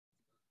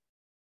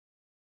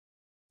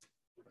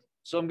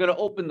So I'm going to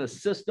open the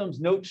systems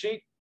note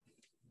sheet.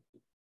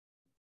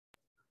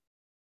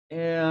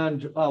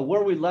 And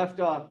where we left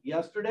off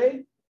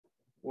yesterday,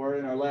 or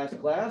in our last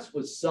class,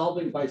 was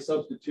solving by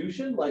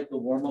substitution, like the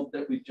warm-up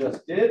that we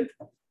just did.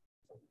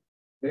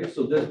 Okay,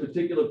 so this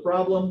particular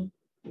problem,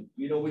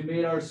 we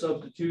made our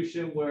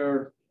substitution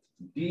where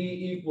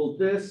D equaled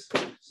this.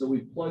 So we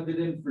plugged it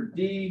in for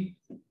D,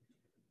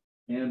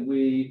 and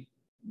we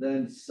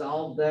then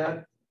solved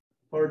that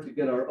part to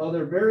get our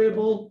other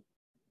variable,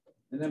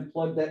 and then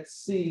plug that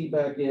C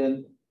back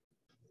in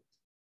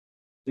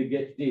to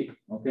get D,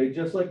 okay,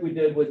 just like we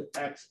did with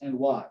X and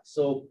Y.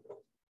 So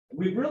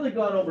we've really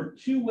gone over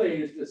two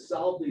ways to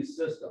solve these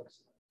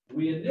systems.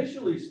 We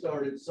initially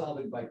started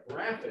solving by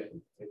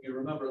graphing, if you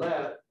remember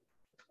that.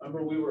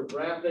 Remember we were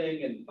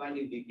graphing and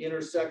finding the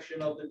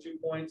intersection of the 2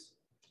 points?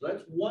 So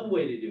that's one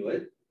way to do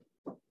it.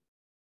 And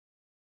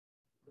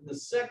the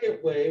second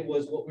way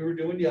was what we were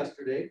doing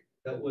yesterday.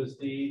 That was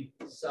the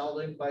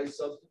solving by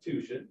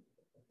substitution.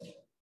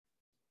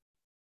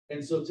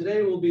 And so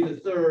today will be the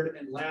third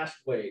and last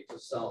way to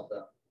solve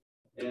them.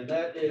 And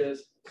that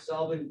is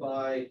solving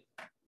by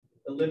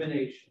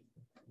elimination,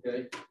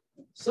 okay?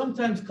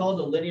 Sometimes called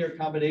a linear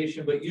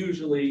combination, but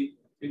usually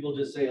people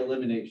just say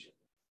elimination.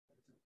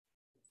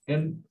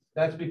 And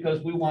that's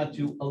because we want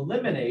to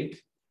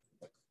eliminate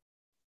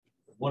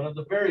one of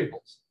the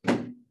variables.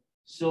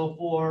 So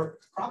for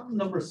problem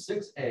number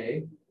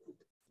 6a,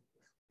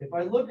 if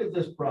I look at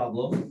this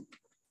problem,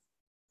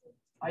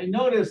 I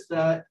notice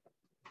that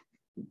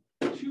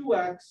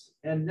 2x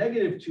and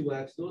negative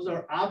 2x, those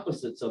are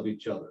opposites of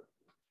each other.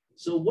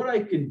 So what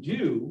I can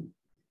do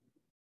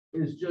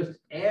is just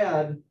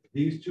add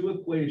these two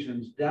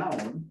equations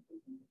down,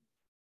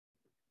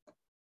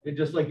 and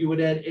just like you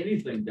would add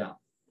anything down.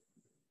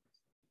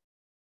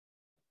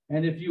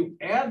 And if you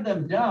add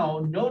them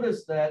down,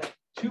 notice that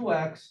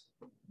 2x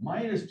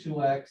minus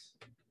 2x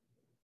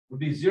would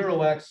be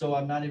 0x, so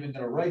I'm not even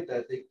going to write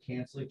that. They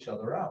cancel each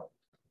other out.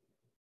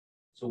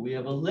 So we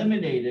have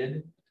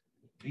eliminated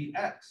the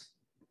x.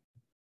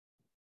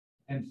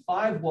 And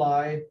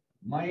 5y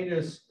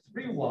minus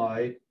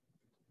 3y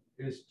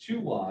is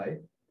 2y.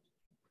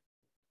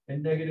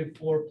 And negative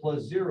 4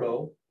 plus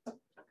 0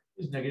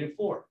 is negative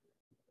 4.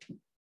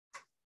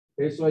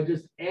 Okay, so I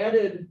just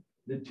added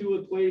the two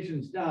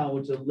equations down,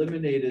 which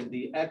eliminated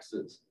the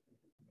x's.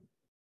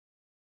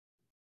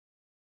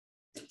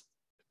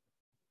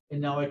 And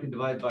now I can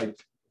divide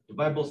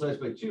both sides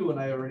by 2, and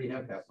I already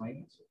have half my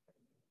answer.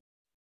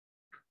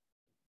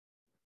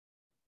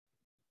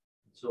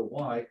 So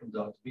y comes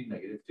out to be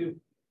negative 2.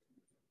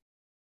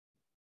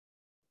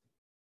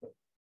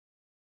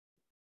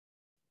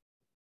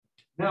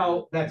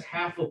 Now that's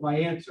half of my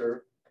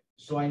answer.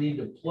 So I need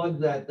to plug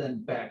that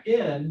then back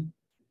in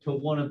to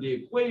one of the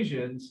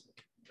equations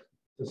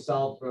to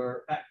solve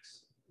for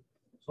x.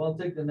 So I'll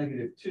take the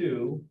negative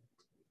 2,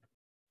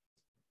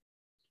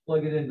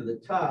 plug it into the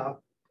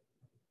top.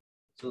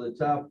 So the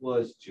top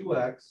was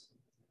 2x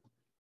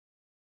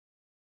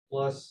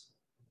plus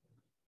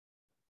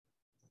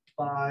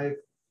 5,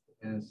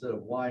 and instead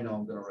of y, now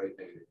I'm going to write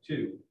negative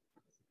 2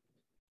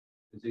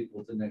 is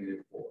equal to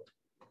negative 4.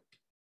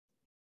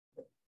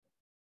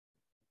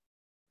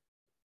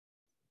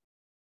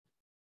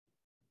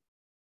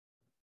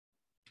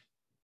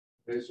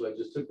 Okay, so I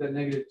just took that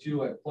negative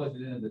 2, I plugged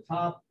it into the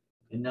top,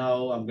 and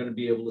now I'm going to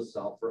be able to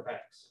solve for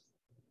x.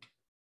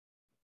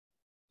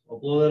 I'll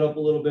blow that up a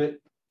little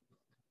bit.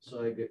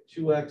 So I get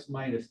 2x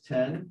minus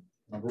 10.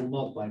 We're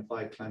multiplying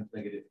 5 times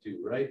negative 2,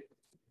 right?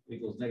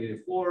 Equals negative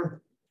 4.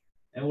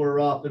 And we're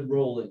off and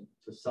rolling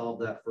to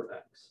solve that for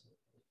x.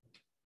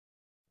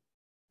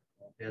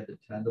 I'll add the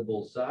 10 to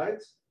both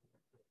sides.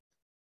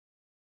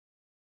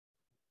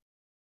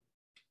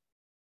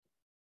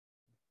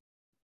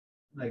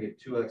 And I get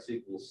 2x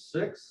equals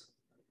 6.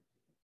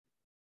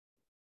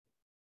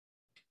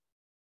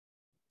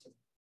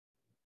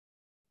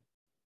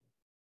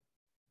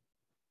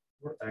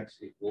 Or x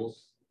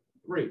equals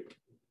 3.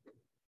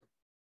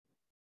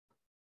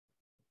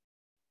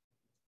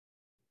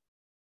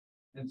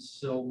 And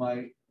so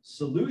my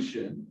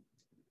solution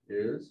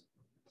is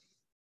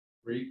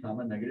 3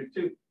 comma negative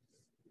 2.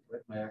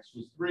 Right? My x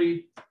was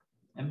 3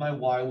 and my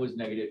y was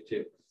negative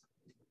 2.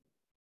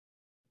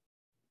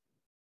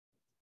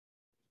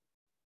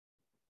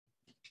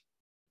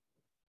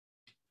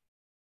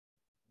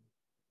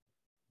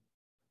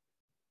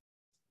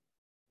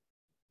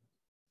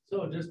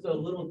 So just a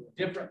little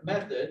different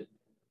method.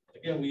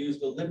 Again, we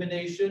used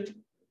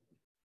elimination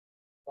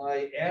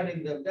by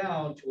adding them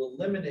down to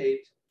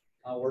eliminate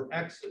our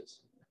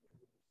x's.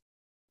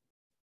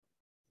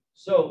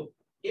 So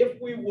if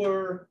we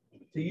were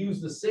to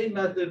use the same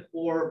method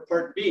for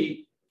part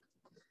B,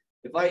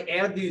 if I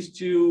add these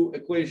two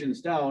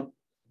equations down,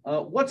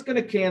 what's going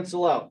to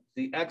cancel out?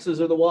 The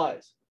x's or the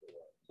y's?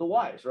 The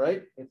y's,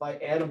 right? If I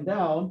add them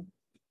down,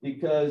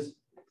 because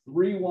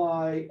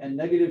 3y and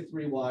negative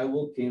 3y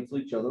will cancel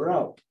each other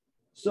out.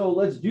 So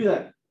let's do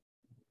that.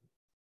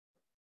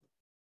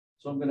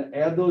 So I'm going to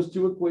add those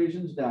two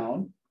equations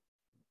down.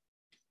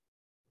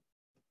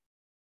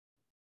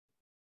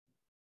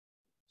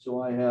 So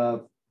I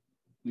have,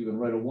 you can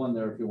write a 1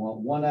 there if you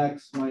want.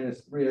 1x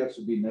minus 3x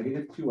would be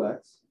negative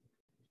 2x.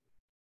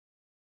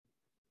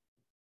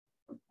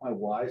 My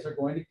y's are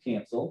going to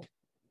cancel.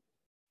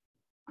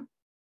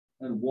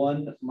 And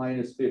 1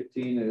 minus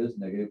 15 is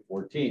negative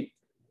 14.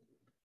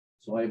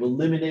 So I've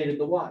eliminated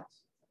the y's.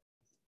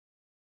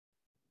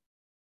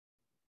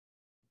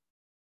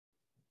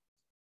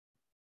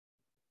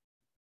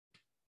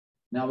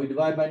 Now we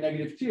divide by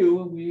negative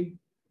 2 and we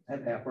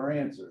have half our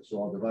answer. So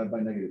I'll divide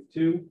by negative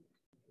 2.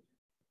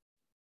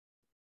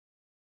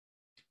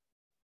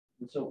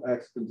 And so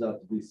x comes out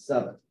to be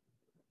 7.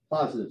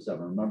 Positive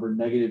 7. Remember,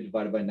 negative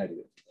divided by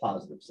negative,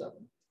 positive 7.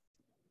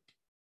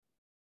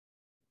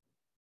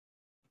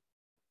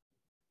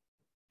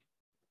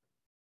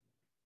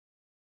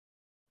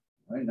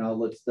 All right, now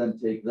let's then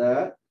take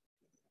that,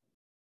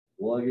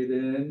 plug it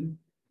in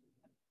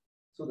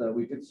so that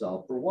we can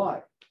solve for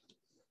y.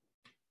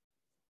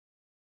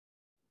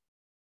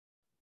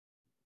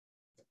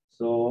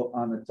 So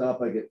on the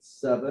top, I get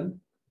 7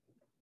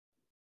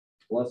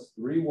 plus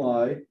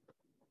 3y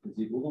is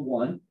equal to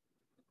 1.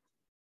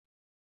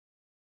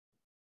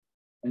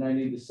 And I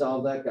need to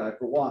solve that guy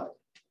for y.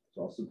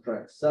 So I'll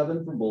subtract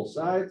 7 from both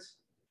sides.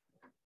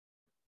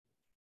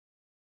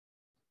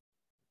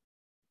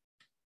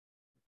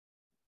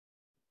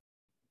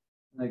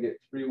 And I get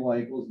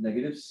 3y equals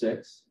negative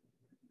 6.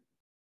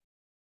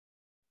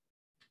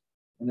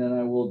 And then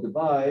I will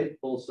divide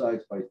both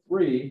sides by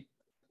 3.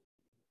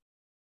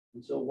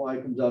 And so y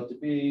comes out to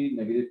be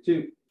negative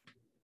 2.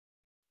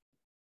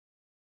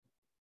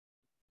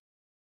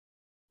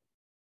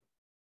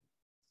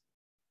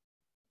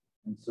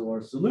 And so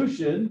our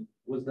solution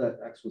was that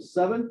x was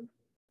 7,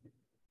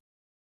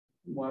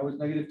 and y was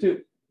negative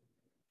 2.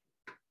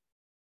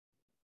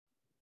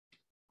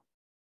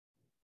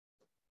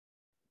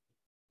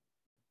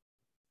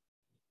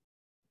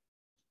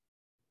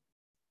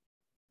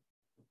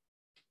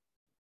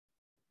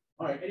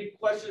 All right, any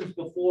questions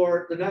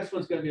before? The next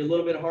one's going to be a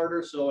little bit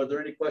harder, so are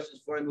there any questions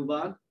before I move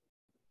on?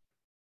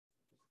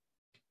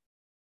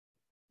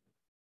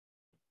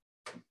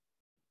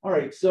 All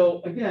right,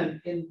 so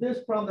again, in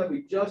this problem that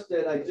we just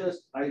did,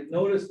 I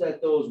noticed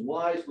that those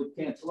y's would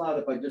cancel out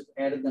if I just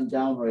added them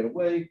down right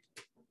away.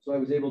 So I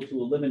was able to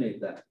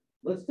eliminate that.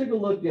 Let's take a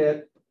look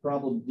at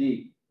problem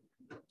D.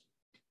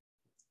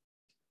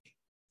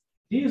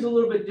 D is a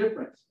little bit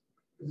different,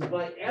 because if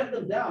I add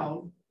them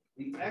down,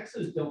 the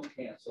x's don't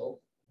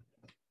cancel,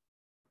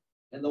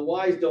 and the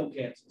y's don't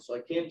cancel. So I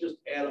can't just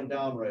add them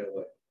down right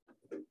away.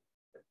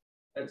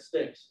 That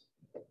stinks.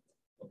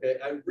 Okay,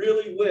 I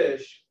really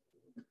wish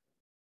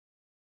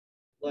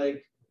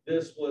like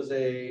this was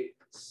a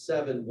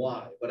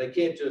 7y, but I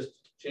can't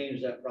just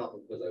change that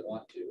problem because I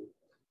want to.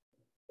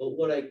 But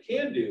what I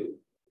can do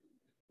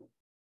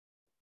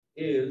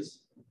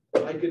is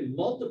I can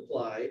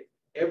multiply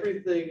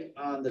everything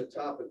on the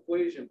top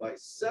equation by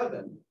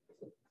 7,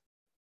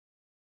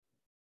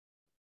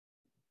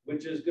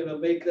 which is going to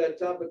make that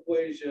top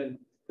equation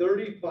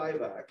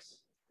 35x,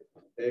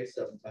 okay,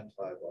 7 times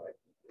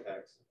 5y,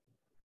 x,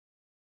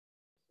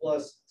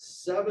 plus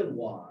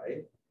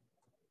 7y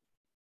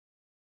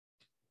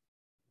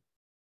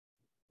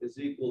is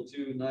equal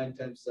to 9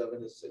 times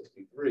 7 is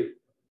 63.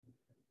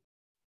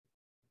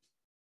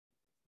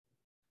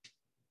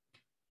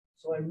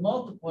 So I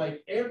multiplied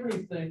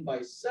everything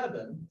by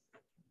 7.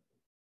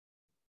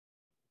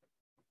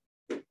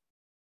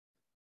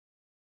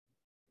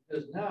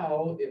 Because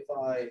now if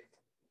I,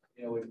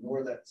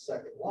 ignore that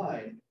second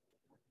line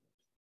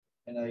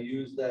and I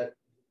use that,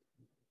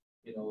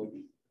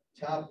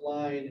 top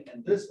line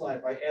and this line,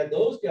 if I add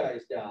those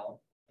guys down,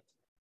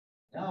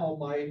 now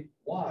my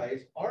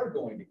y's are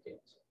going to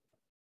cancel.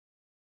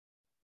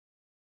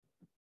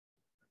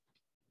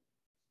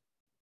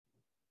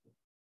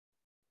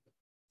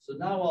 So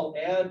now I'll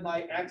add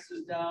my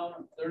x's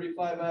down.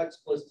 35x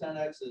plus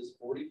 10x is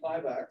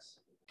 45x.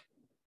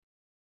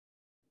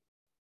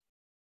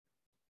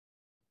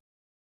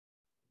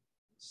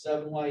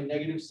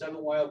 Negative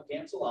 7y will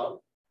cancel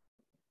out.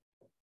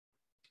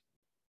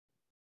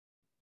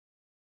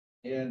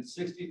 And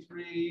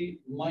 63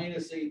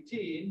 minus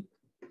 18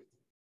 is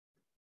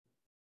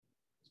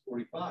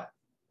 45.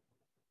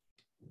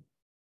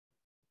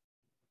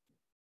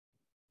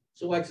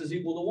 So x is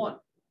equal to 1.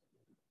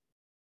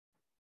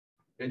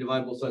 And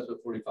divide both sides by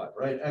 45,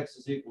 right? X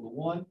is equal to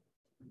 1.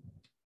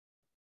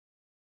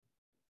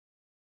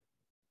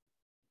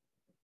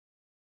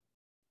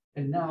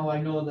 And now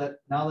I know that,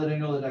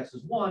 x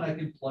is 1, I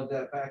can plug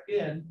that back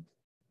in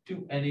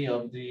to any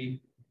of the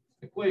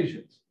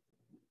equations.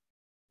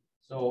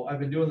 So I've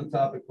been doing the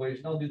top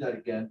equation. I'll do that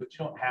again, but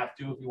you don't have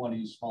to if you want to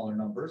use smaller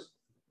numbers.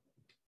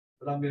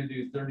 But I'm going to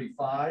do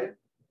 35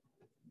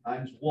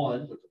 times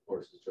 1, which of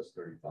course is just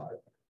 35,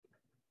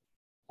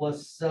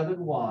 plus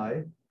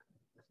 7y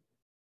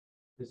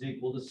is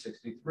equal to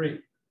 63.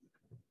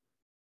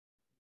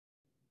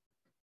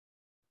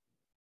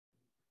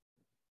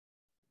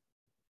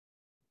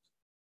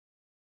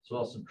 So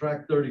I'll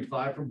subtract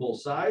 35 from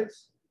both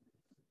sides.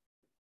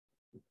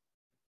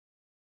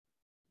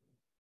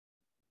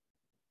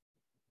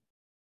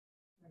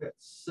 got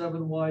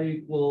 7y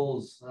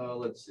equals,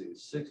 let's see,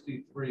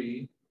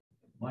 63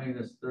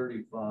 minus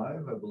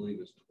 35, I believe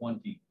is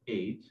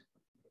 28.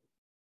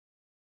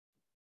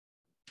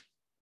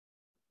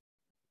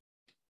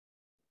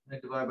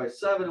 And divide by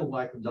 7, and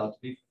y comes out to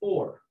be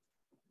 4.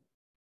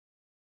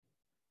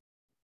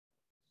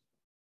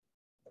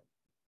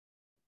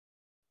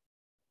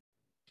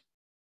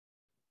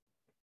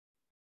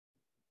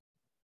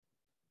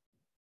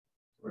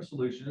 Our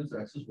solution is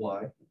x is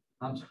y,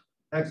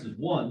 x is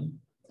 1,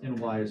 and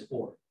y is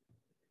 4.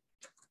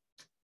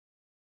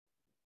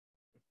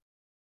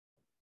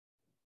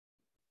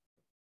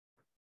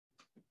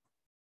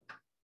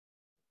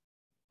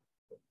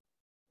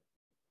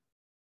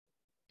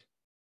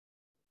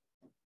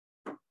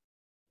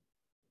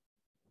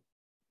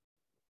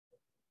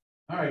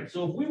 All right,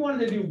 so if we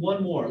wanted to do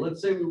one more,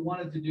 let's say we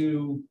wanted to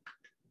do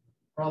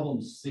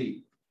problem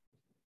C.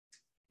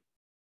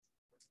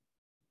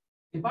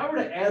 If I were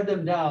to add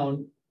them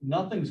down,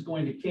 nothing's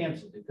going to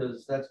cancel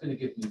because that's going to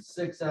give me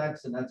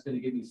 6x and that's going to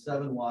give me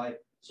 7y.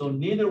 So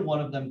neither one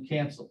of them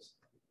cancels.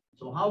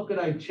 So how could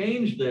I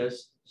change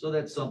this so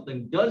that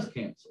something does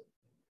cancel?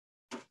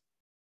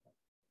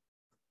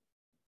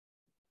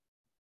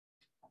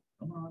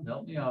 Come on,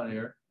 help me out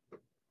here.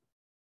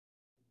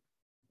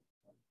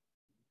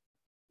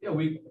 Yeah,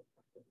 we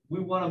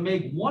want to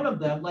make one of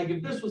them, like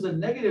if this was a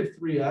negative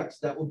 3x,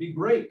 that would be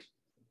great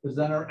because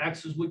then our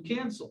x's would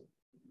cancel.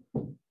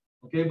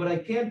 Okay, but I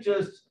can't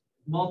just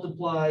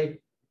multiply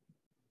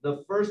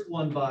the first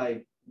one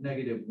by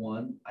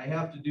 -1. I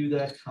have to do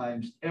that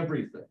times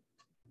everything.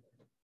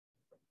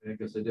 I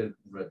guess I did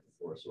read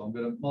before. So I'm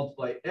going to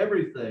multiply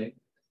everything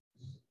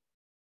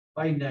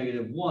by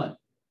 -1,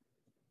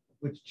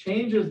 which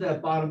changes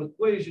that bottom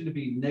equation to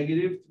be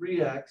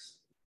 -3x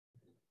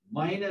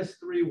minus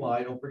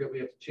 3y, don't forget we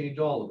have to change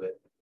all of it,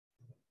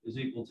 is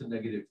equal to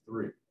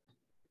 -3.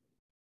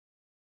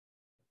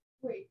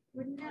 Wait,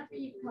 wouldn't that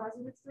be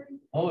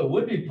 +3? Oh, it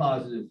would be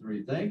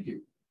 +3. Thank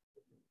you.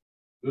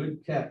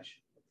 Good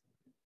catch.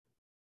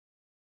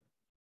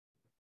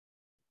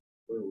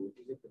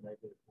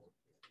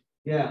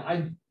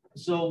 Yeah,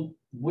 so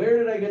where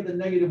did I get the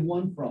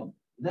 -1 from?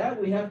 That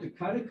we have to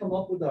kind of come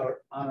up with on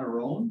our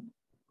own.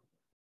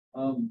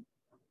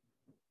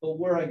 But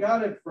where I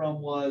got it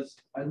from was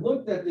I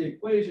looked at the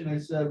equation. I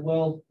said,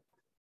 well,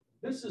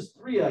 this is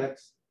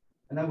 3x,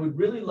 and I would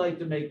really like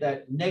to make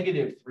that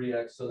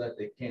 -3x so that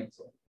they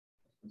cancel.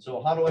 And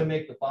so how do I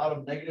make the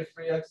bottom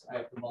 -3x? I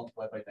have to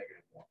multiply by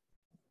 -1.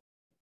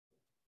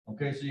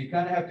 Okay, so you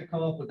kind of have to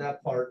come up with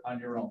that part on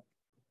your own.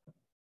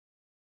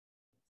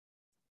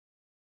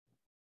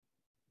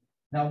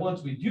 Now,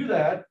 once we do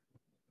that,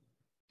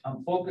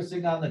 I'm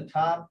focusing on the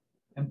top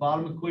and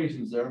bottom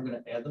equations there. I'm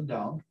going to add them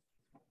down.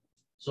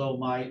 So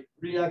my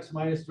 3x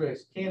minus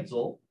 3x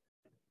cancel.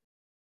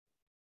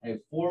 I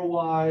have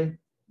 4y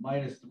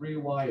minus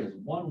 3y is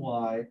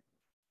 1y.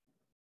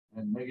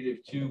 And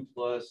 -2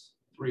 plus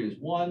 3 is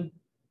 1.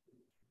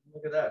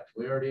 Look at that.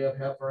 We already have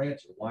half our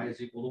answer. Y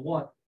is equal to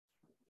 1.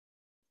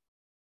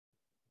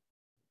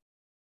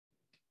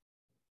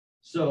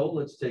 So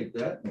let's take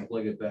that and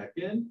plug it back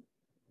in.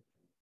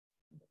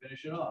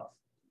 Finish it off.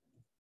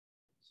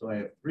 So I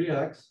have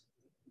 3x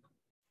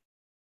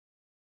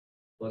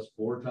plus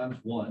 4 times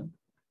 1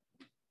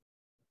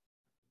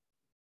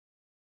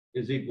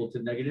 is equal to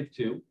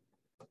 -2.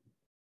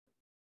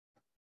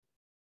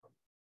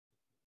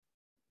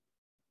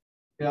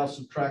 Okay, I'll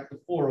subtract the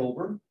 4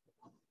 over.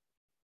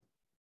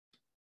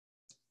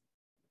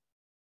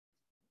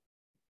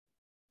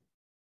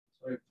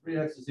 So I have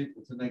 3x is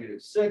equal to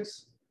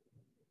 -6.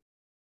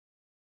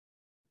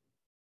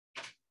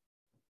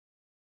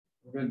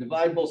 We're going to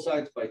divide both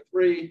sides by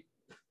 3,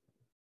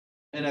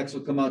 and x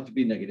will come out to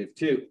be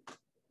 -2.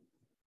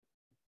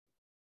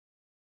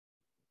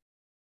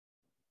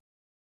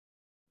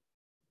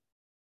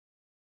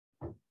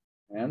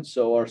 And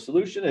so our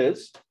solution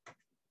is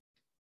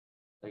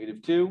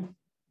 -2,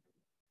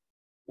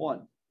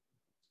 1.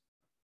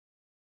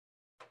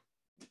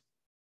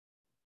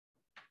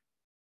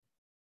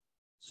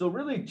 So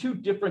really two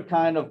different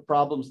kind of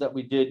problems that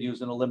we did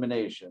use in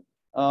elimination.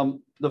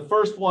 The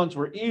first ones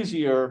were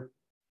easier.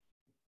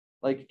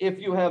 Like if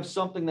you have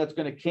something that's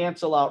going to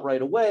cancel out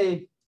right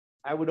away,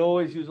 I would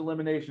always use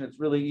elimination. It's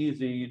really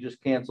easy. You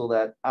just cancel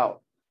that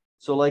out.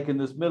 So like in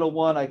this middle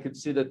one, I could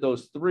see that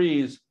those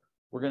 3's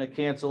were going to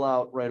cancel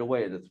out right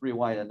away, the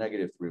 3y and the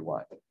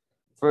 -3y.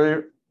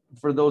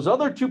 For those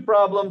other two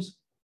problems,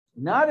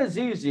 not as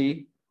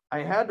easy. I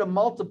had to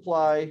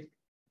multiply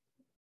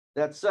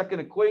that second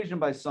equation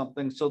by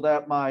something so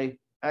that my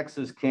x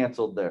is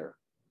canceled there.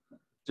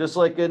 Just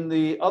like in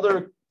the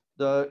other,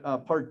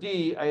 part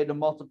D, I had to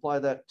multiply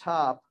that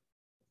top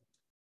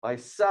by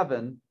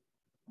 7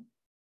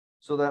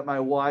 so that my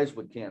y's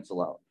would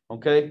cancel out,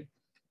 okay?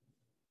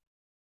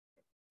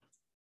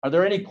 Are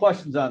there any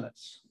questions on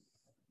this?